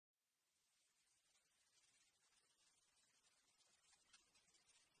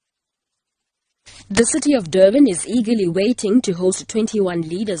The city of Durban is eagerly waiting to host 21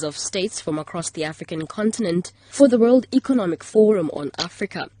 leaders of states from across the African continent for the World Economic Forum on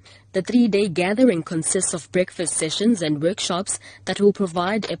Africa. The three-day gathering consists of breakfast sessions and workshops that will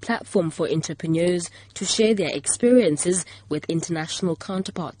provide a platform for entrepreneurs to share their experiences with international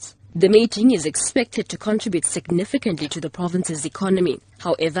counterparts. The meeting is expected to contribute significantly to the province's economy.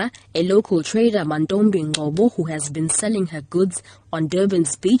 However, a local trader, Mandombi Ngobo, who has been selling her goods on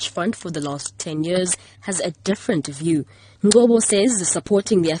Durban's beachfront for the last 10 years, has a different view. Ngobo says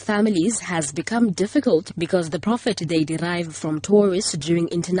supporting their families has become difficult because the profit they derive from tourists during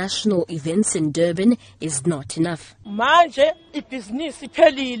international events in Durban is not enough.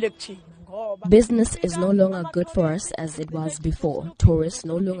 Business is no longer good for us as it was before. Tourists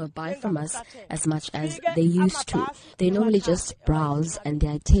no longer buy from us as much as they used to. They normally just browse and they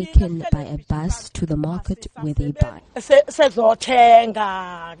are taken by a bus to the market where they buy.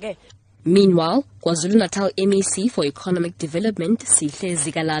 Meanwhile, KwaZulu-Natal MEC for Economic Development, Sihle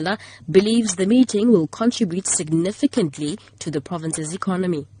Zikalala, believes the meeting will contribute significantly to the province's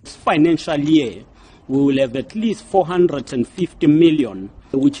economy. This financial year, we will have at least 450 million,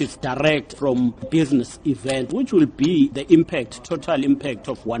 which is direct from business event, which will be the total impact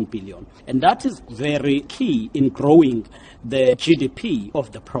of 1 billion. And that is very key in growing the GDP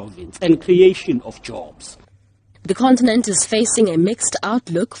of the province and creation of jobs. The continent is facing a mixed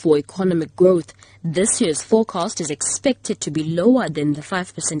outlook for economic growth. This year's forecast is expected to be lower than the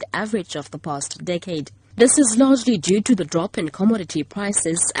 5% average of the past decade. This is largely due to the drop in commodity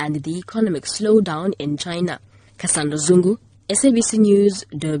prices and the economic slowdown in China. Cassandra Zungu, SABC News,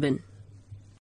 Durban.